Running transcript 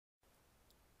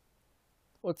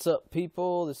What's up,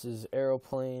 people? This is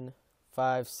Aeroplane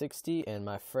 560, and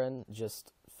my friend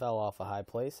just fell off a high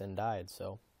place and died,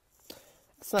 so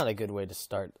it's not a good way to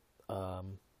start a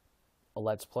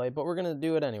Let's Play, but we're going to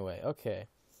do it anyway. Okay,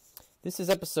 this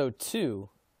is episode 2,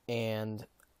 and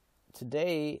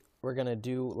today we're going to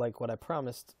do, like what I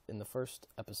promised in the first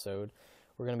episode,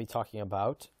 we're going to be talking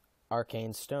about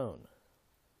Arcane Stone.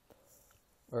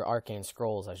 Or Arcane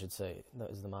Scrolls, I should say. That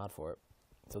is the mod for it.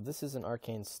 So this is an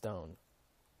Arcane Stone,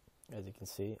 as you can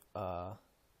see. Now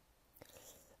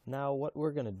what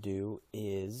we're going to do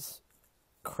is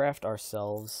craft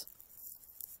ourselves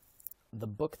the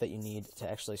book that you need to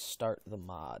actually start the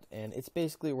mod. And it's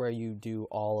basically where you do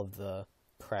all of the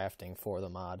crafting for the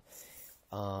mod.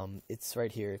 It's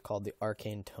right here called the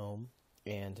Arcane Tome.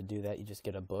 And to do that, you just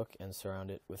get a book and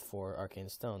surround it with 4 Arcane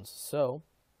Stones. So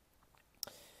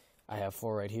I have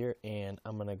 4 right here, and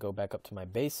I'm going to go back up to my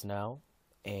base now,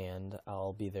 and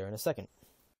I'll be there in a second.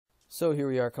 So here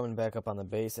we are coming back up on the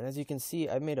base, and as you can see,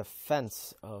 I've made a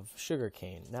fence of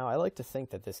sugarcane. Now, I like to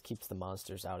think that this keeps the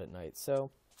monsters out at night,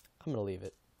 so I'm going to leave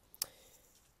it.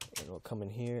 And we'll come in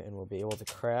here, and we'll be able to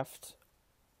craft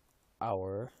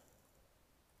our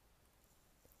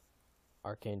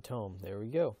Arcane Tome. There we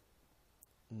go.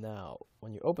 Now,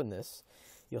 when you open this,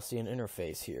 you'll see an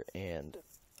interface here, and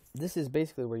this is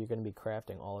basically where you're going to be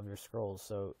crafting all of your scrolls.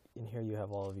 So in here you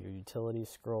have all of your utility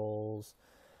scrolls,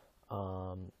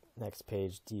 next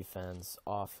page, defense,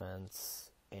 offense,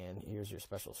 and here's your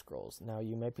special scrolls. Now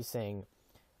you might be saying,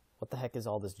 what the heck is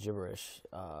all this gibberish?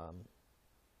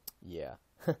 Yeah,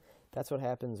 that's what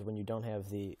happens when you don't have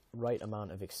the right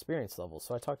amount of experience levels.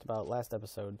 So I talked about last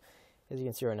episode, as you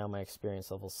can see right now my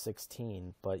experience level is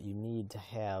 16, but you need to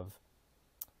have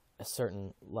a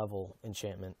certain level,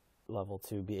 enchantment level,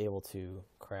 to be able to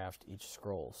craft each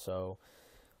scroll. So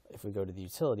if we go to the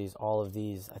utilities, all of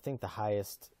these, I think the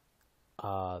highest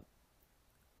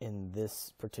in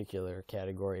this particular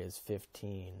category is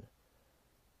 15.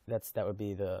 That would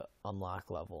be the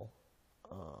unlock level.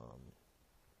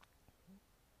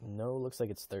 No, looks like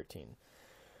it's 13.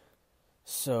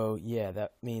 So yeah,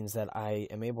 that means that I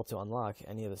am able to unlock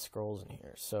any of the scrolls in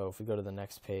here. So if we go to the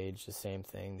next page, the same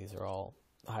thing. These are all,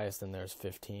 the highest in there is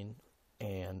 15.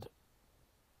 And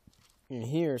in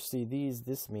here, see these,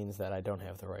 this means that I don't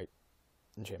have the right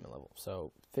enchantment level.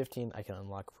 So 15, I can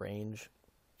unlock range,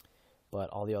 but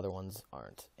all the other ones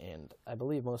aren't. And I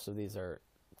believe most of these are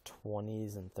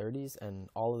 20s and 30s, and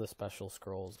all of the special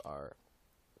scrolls are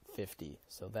 50.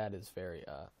 So that is very,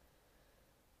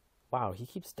 wow, he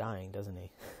keeps dying, doesn't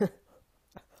he? I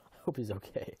hope he's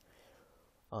okay.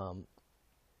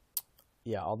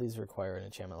 Yeah, all these require an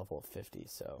enchantment level of 50,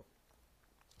 so.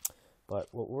 But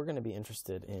what we're going to be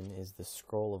interested in is the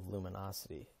Scroll of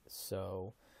Luminosity.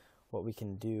 So what we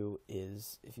can do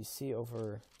is, if you see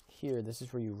over here, this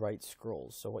is where you write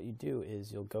scrolls. So what you do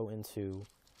is you'll go into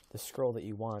the scroll that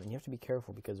you want, and you have to be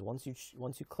careful because once you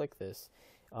click this,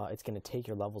 it's going to take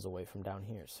your levels away from down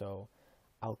here. So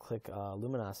I'll click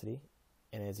Luminosity,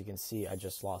 and as you can see, I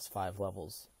just lost 5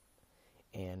 levels.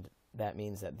 And that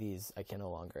means that these I can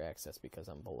no longer access because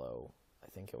I'm below, I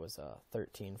think it was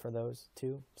 13 for those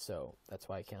 2, so that's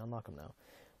why I can't unlock them now.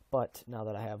 But now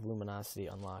that I have Luminosity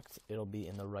unlocked, it'll be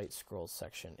in the Write Scrolls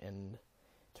section, and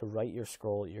to write your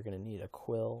scroll, you're going to need a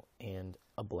quill and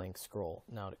a blank scroll.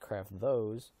 Now to craft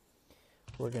those,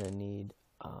 we're going to need,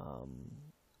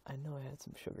 I know I had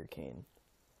some sugar cane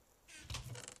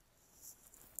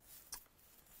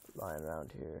lying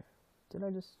around here. Did I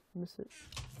just miss it?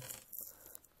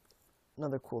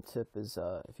 Another cool tip is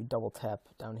if you double tap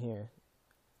down here,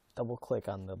 double click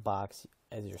on the box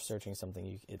as you're searching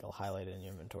something, it'll highlight it in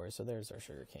your inventory. So there's our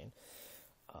sugarcane.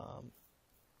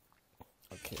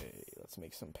 Okay, let's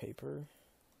make some paper.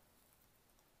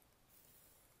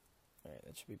 Alright,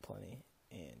 that should be plenty.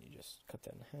 And you just cut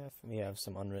that in half. And we have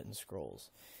some unwritten scrolls.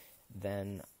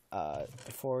 Then,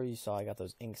 before you saw I got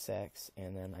those ink sacs,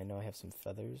 and then I know I have some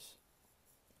feathers.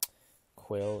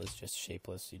 Quill is just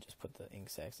shapeless. You just put the ink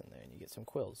sacs in there and you get some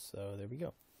quills. So there we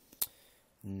go.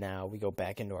 Now we go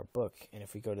back into our book, and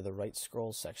if we go to the Write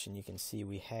Scrolls section, you can see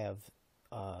we have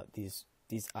these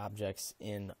objects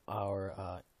in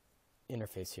our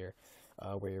interface here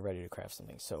where you're ready to craft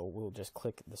something. So we'll just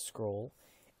click the scroll,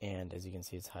 and as you can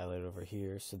see, it's highlighted over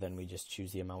here. So then we just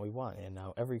choose the amount we want, and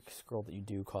now every scroll that you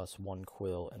do costs 1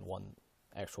 quill and 1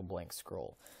 actual blank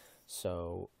scroll.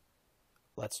 So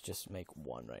let's just make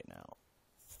 1 right now.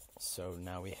 So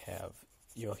now we have,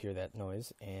 you'll hear that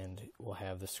noise, and we'll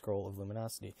have the Scroll of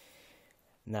Luminosity.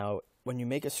 Now, when you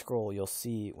make a scroll, you'll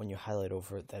see when you highlight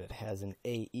over it that it has an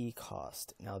AE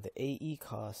cost. Now, the AE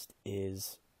cost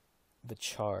is the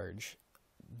charge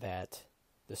that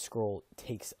the scroll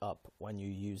takes up when you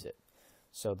use it.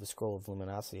 So the Scroll of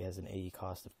Luminosity has an AE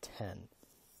cost of 10.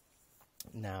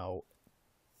 Now,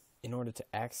 in order to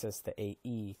access the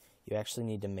AE, you actually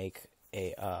need to make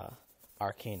a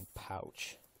Arcane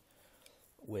pouch,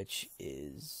 which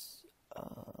is,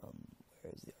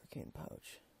 where is the Arcane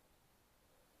pouch?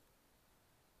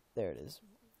 There it is.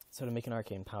 So to make an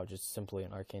Arcane pouch, it's simply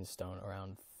an Arcane stone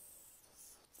around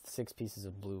 6 pieces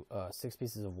of wool, 6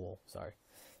 pieces of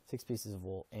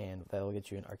wool, and that'll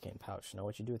get you an Arcane pouch. Now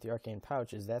what you do with the Arcane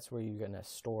pouch is that's where you're going to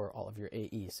store all of your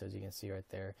AE. So as you can see right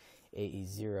there, AE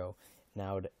 0.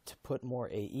 Now to put more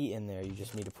AE in there, you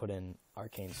just need to put in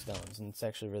Arcane stones, and it's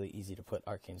actually really easy to put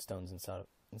Arcane stones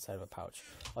inside of a pouch.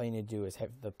 All you need to do is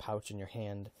have the pouch in your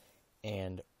hand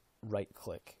and right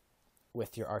click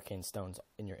with your Arcane stones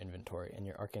in your inventory, and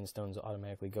your Arcane stones will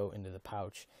automatically go into the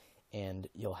pouch, and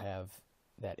you'll have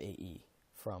that AE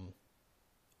from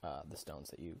the stones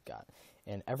that you got.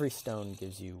 And every stone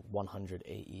gives you 100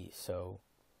 AE, so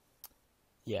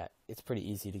yeah, it's pretty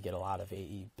easy to get a lot of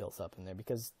AE built up in there,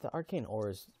 because the Arcane ore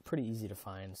is pretty easy to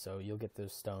find, so you'll get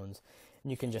those stones,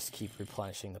 and you can just keep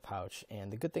replenishing the pouch.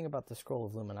 And the good thing about the Scroll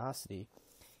of Luminosity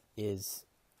is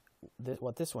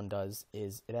what this one does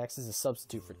is it acts as a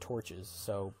substitute for torches.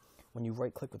 So when you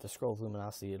right click with the Scroll of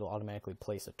Luminosity, it'll automatically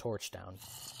place a torch down,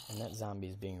 and that zombie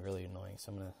is being really annoying,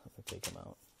 so I'm gonna take him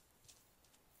out.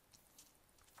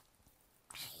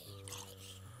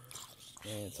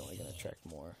 And it's only gonna attract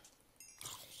more.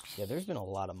 Yeah, there's been a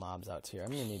lot of mobs out here.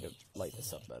 I'm gonna need to light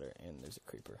this up better, and there's a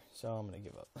creeper, so I'm gonna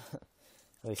give up.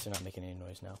 At least they're not making any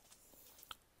noise now.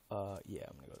 Yeah,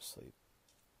 I'm gonna go to sleep.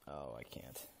 Oh, I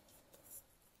can't.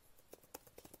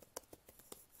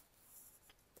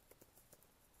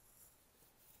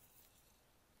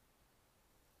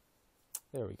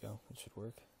 There we go. It should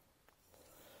work.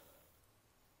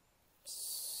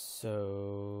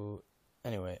 So,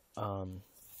 anyway,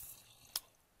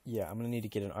 yeah, I'm going to need to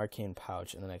get an Arcane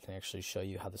pouch, and then I can actually show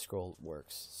you how the scroll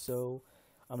works. So,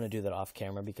 I'm going to do that off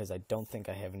camera because I don't think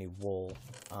I have any wool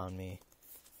on me.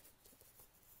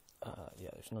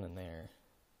 Yeah, there's none in there.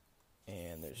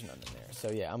 And there's none in there.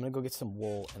 So, yeah, I'm going to go get some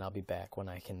wool, and I'll be back when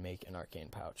I can make an Arcane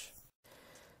pouch.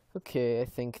 Okay, I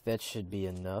think that should be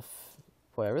enough.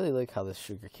 Boy, I really like how this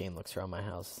sugar cane looks around my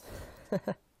house.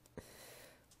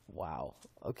 Wow.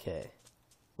 Okay.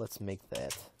 Let's make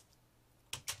that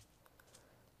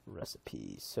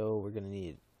recipe. So we're going to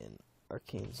need an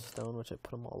Arcane stone, which I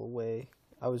put them all away.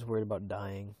 I was worried about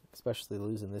dying, especially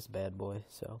losing this bad boy.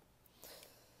 So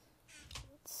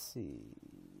let's see.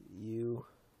 You.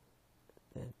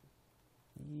 And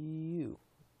you.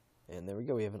 And there we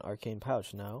go. We have an Arcane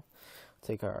pouch now.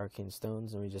 Take our Arcane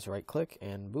stones and we just right click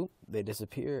and boop, they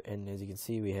disappear, and as you can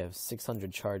see we have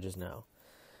 600 charges now.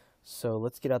 So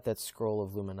let's get out that Scroll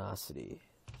of Luminosity.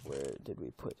 Where did we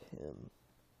put him?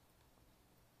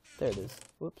 There it is.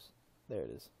 Whoops. There it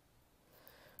is.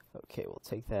 Okay, we'll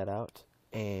take that out,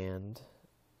 and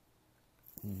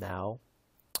now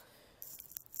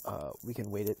we can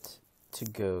wait it to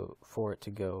go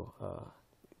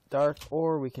dark,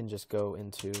 or we can just go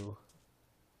into.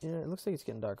 Yeah, it looks like it's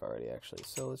getting dark already, actually.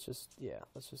 So let's just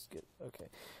get, okay.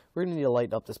 We're going to need to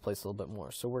light up this place a little bit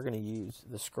more. So we're going to use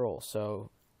the scroll. So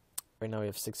right now we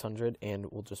have 600, and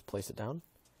we'll just place it down.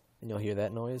 And you'll hear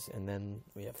that noise, and then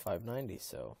we have 590.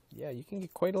 So, yeah, you can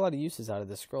get quite a lot of uses out of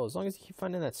this scroll. As long as you keep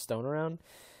finding that stone around,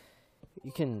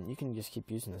 you can just keep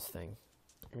using this thing.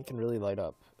 And it can really light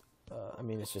up. I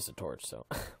mean, it's just a torch, so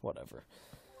whatever.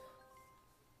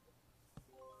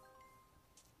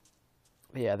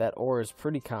 But yeah, that ore is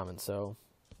pretty common, so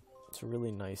it's a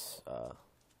really nice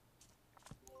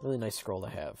scroll to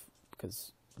have,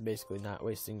 because basically not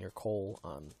wasting your coal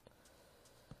on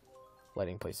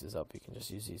lighting places up. You can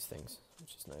just use these things,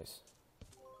 which is nice.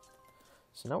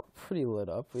 So now we're pretty lit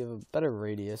up. We have a better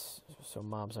radius, so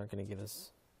mobs aren't going to get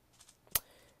us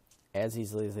as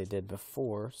easily as they did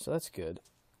before, so that's good.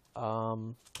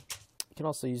 You can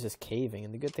also use this caving,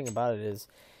 and the good thing about it is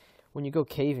when you go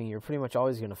caving, you're pretty much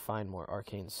always going to find more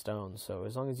Arcane stones. So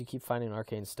as long as you keep finding an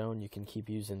Arcane stone, you can keep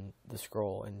using the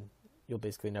scroll, and you'll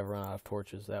basically never run out of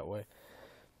torches that way.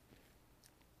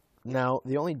 Now,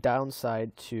 the only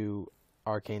downside to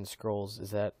Arcane scrolls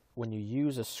is that when you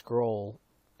use a scroll,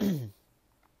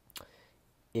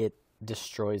 it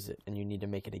destroys it, and you need to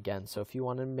make it again. So if you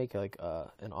want to make like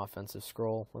an offensive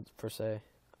scroll, per se,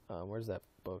 where's that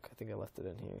book? I think I left it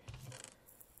in here.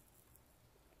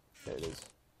 There it is.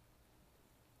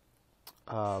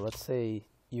 Let's say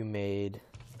you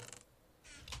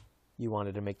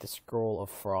wanted to make the Scroll of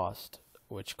Frost,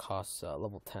 which costs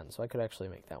level 10. So I could actually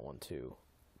make that one too,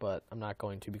 but I'm not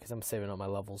going to because I'm saving up my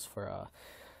levels for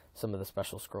some of the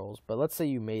special scrolls. But let's say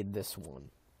you made this one,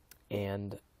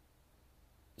 and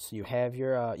so you have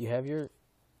your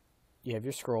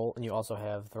scroll, and you also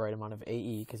have the right amount of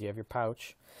AE because you have your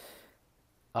pouch.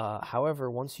 However,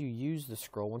 once you use the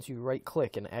scroll, once you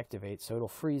right-click and activate, so it'll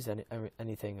freeze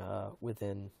anything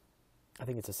within, I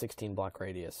think it's a 16 block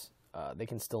radius. They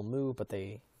can still move, but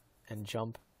they can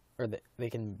jump,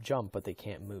 but they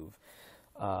can't move.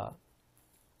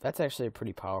 That's actually a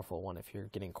pretty powerful one if you're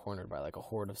getting cornered by like a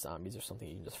horde of zombies or something.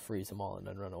 You can just freeze them all and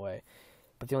then run away.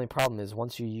 But the only problem is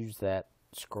once you use that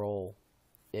scroll,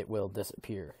 it will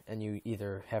disappear, and you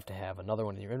either have to have another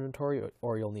one in your inventory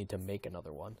or you'll need to make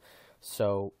another one.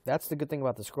 So that's the good thing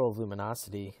about the Scroll of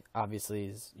Luminosity, obviously,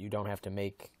 is you don't have to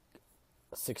make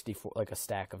 64 like a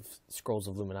stack of Scrolls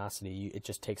of Luminosity. It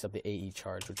just takes up the AE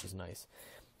charge, which is nice.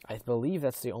 I believe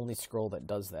that's the only scroll that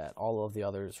does that. All of the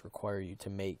others require you to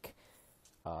make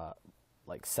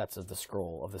like sets of the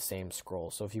scroll, of the same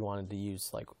scroll. So if you wanted to use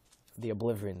like the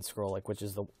Oblivion scroll, like which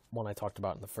is the one I talked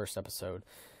about in the first episode,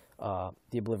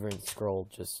 the Oblivion scroll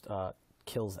just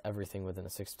kills everything within a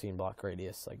 16 block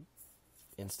radius, like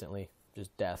instantly,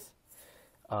 just death.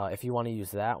 If you want to use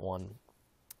that one,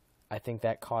 I think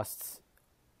that costs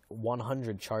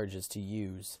 100 charges to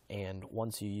use, and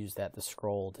once you use that, the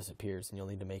scroll disappears and you'll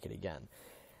need to make it again.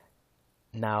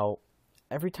 Now,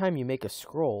 every time you make a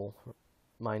scroll,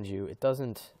 mind you, it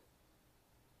doesn't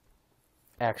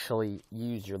actually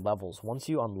use your levels. Once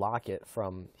you unlock it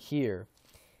from here,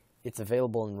 it's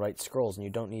available in Right Scrolls, and you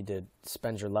don't need to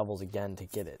spend your levels again to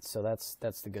get it. So that's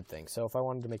the good thing. So if I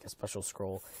wanted to make a special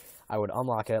scroll, I would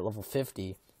unlock it at level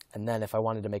 50, and then if I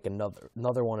wanted to make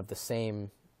another one of the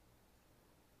same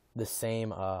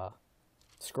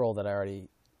scroll that I already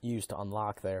used to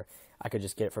unlock there, I could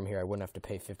just get it from here. I wouldn't have to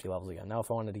pay 50 levels again. Now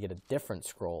if I wanted to get a different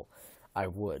scroll, I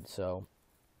would. So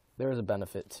there is a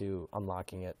benefit to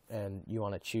unlocking it, and you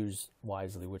want to choose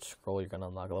wisely which scroll you're going to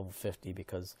unlock at level 50,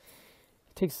 because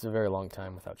it takes a very long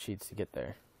time without cheats to get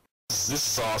there. This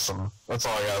is awesome. That's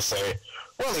all I gotta say.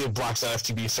 We're on the BlockZen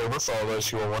FTB server, for all those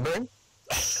who are wondering.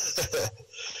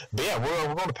 But yeah,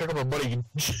 we're going to pick up our buddy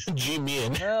G-Me,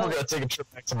 and we're going to take a trip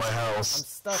back to my house. I'm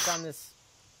stuck on this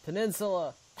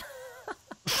peninsula.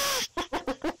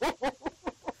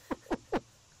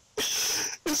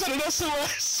 Is that an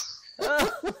SOS?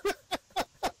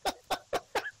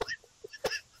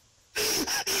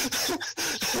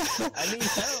 I need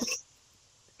help.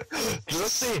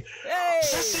 Let's see. Hey!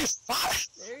 Let's say 5.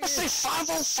 Let's say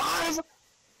 505.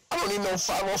 I don't need no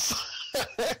 505.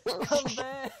 Come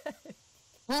back.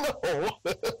 No.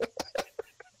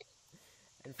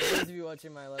 And for those of you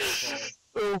watching my Let's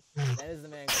Play, that is the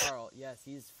man Carl. Yes,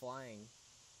 he's flying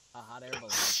a hot air balloon,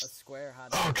 a square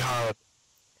hot air balloon. Oh God.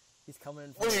 He's coming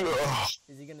in for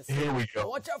Is he gonna? Here we go. Oh,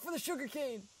 watch out for the sugar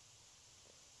cane.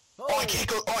 Oh, I can't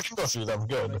go. Oh, I can go through them.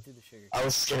 Good. Right through the sugar cane. I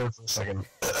was scared for a second.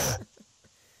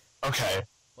 Okay.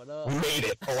 What up? We made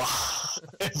it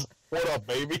alive. What up,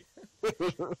 baby?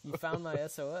 You found my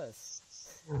SOS.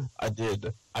 I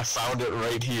did. I found it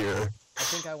right here. I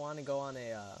think I want to go on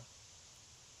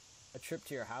a trip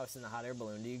to your house in the hot air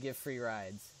balloon. Do you give free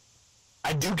rides?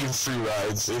 I do give free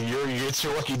rides. It's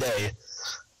your lucky day.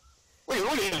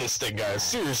 Look at this thing, guys.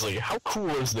 Seriously, how cool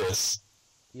is this?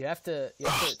 You have to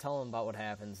tell them about what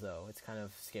happens, though. It's kind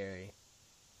of scary.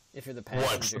 If you're the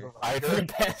passenger. What? If you're the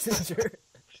passenger.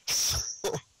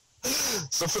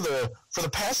 So for the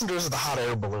passengers of the hot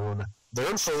air balloon, they're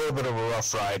in for a little bit of a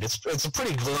rough ride. It's a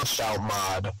pretty glitched out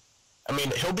mod. I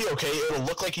mean, he'll be okay. It'll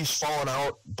look like he's fallen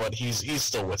out, but he's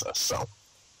still with us. So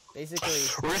basically,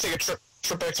 we're gonna take a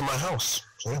trip back to my house.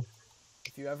 So, yeah.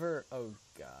 If you ever, oh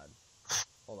God,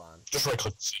 hold on. Just right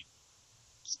click the seat.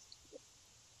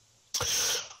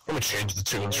 Let me change the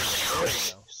tunes really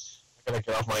quick. I gotta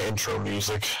get off my intro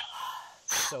music.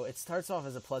 So it starts off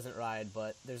as a pleasant ride,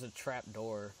 but there's a trap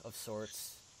door of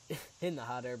sorts in the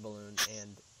hot air balloon,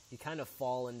 and you kind of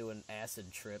fall into an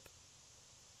acid trip.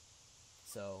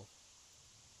 So,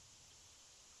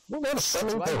 Well, there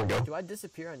we go. Do I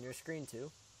disappear on your screen too?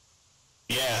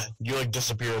 Yeah, you like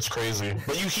disappear. It's crazy,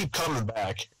 but you keep coming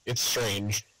back. It's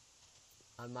strange.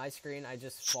 On my screen, I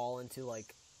just fall into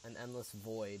like an endless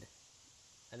void,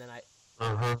 and then I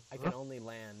can only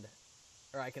land,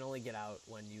 or I can only get out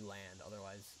when you land.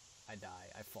 Otherwise, I die.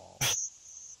 I fall.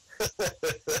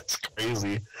 That's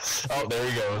crazy. Oh, there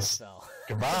he goes.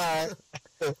 Goodbye.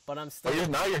 But I'm still.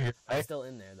 Now you're here. I'm still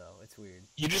in there though. It's weird.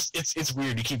 It's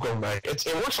weird. You keep going back. It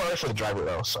works fine for the driver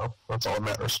though, so that's all that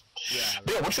matters. Yeah. Right.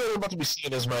 Yeah. What you're about to be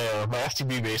seeing is my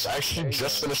FTB base. I actually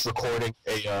just finished recording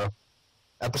a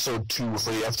episode 2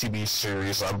 for the FTB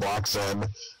series on BlockZen.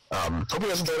 Hope you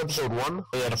guys enjoyed episode 1.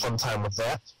 We had a fun time with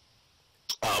that.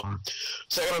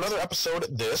 So I got another episode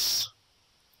of this,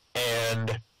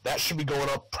 and that should be going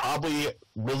up probably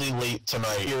really late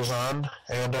tonight. Years on,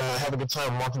 and have a good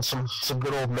time watching some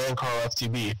good old man Carl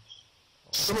FTB.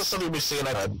 Some of the stuff you'll be seeing,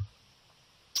 so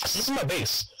this is my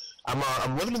base.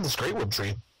 I'm living in this greatwood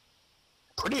tree.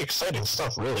 Pretty exciting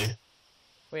stuff, really.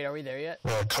 Wait, are we there yet?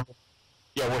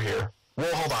 Yeah, we're here.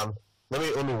 Well, hold on.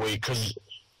 Let me wait, cause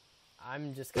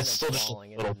I'm just kind of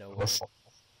falling into nowhere.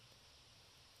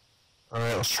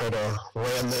 Alright, let's try to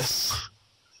land this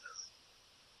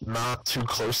not too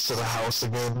close to the house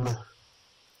again.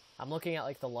 I'm looking at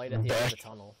like the light at the end of the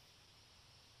tunnel.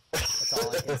 That's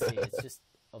all I can see. It's just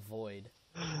a void.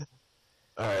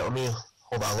 Alright,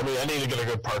 hold on. I need to get a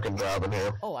good parking job in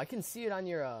here. Oh, I can see it on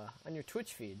your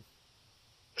Twitch feed.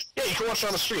 Yeah, you can watch it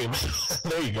on the stream.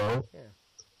 There you go. Yeah.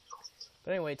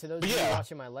 But anyway, to those of you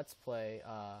watching my Let's Play,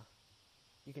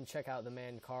 you can check out the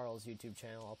man Carl's YouTube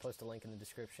channel. I'll post a link in the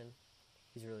description.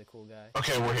 He's a really cool guy.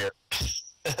 Okay, we're here.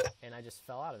 And I just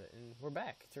fell out of it, and we're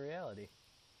back to reality.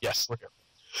 Yes, we're here.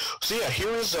 So yeah, here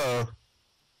is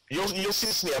you'll see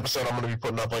this in the episode I'm going to be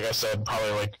putting up, like I said,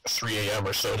 probably like 3 a.m.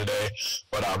 or so today.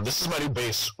 But this is my new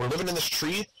base. We're living in this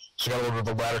tree, so I got a little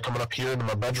bit of a ladder coming up here into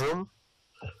my bedroom.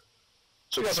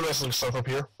 So we got some nice looking stuff up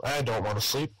here. I don't want to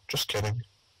sleep. Just kidding.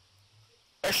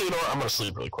 Actually, you know what? I'm going to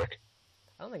sleep really quick.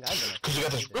 I don't think I've been. Because we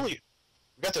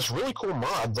got this really cool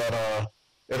mod that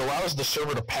it allows the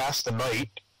server to pass the night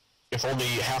if only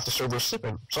half the server is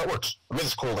sleeping. So that works. I made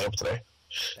this cool lamp today.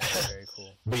 That's very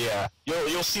cool. But yeah,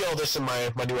 you'll see all this in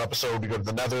my new episode. We go to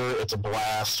the Nether. It's a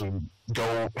blast. We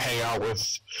go hang out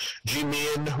with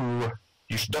G-Man, who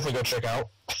you should definitely go check out,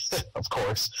 of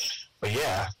course. But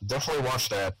yeah, definitely watch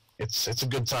that. It's a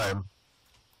good time.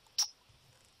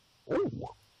 Ooh.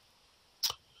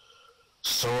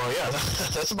 So yeah,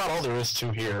 that's about all there is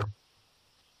to here.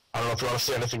 I don't know if you want to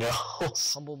say anything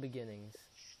else. Humble beginnings.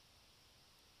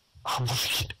 Humble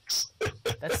beginnings.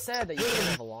 That's sad that you don't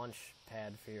have a launch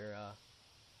pad for your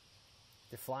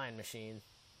flying machine.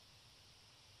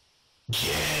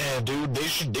 Yeah, dude, they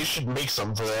should make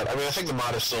something for that. I mean, I think the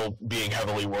mod is still being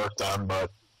heavily worked on,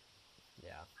 but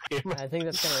yeah, I think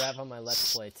that's gonna wrap up my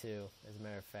Let's Play too, as a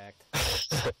matter of fact.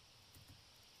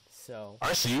 So.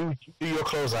 Alright, so you do your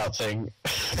closeout thing.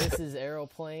 This is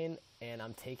Aeroplane, and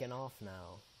I'm taking off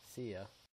now. See ya.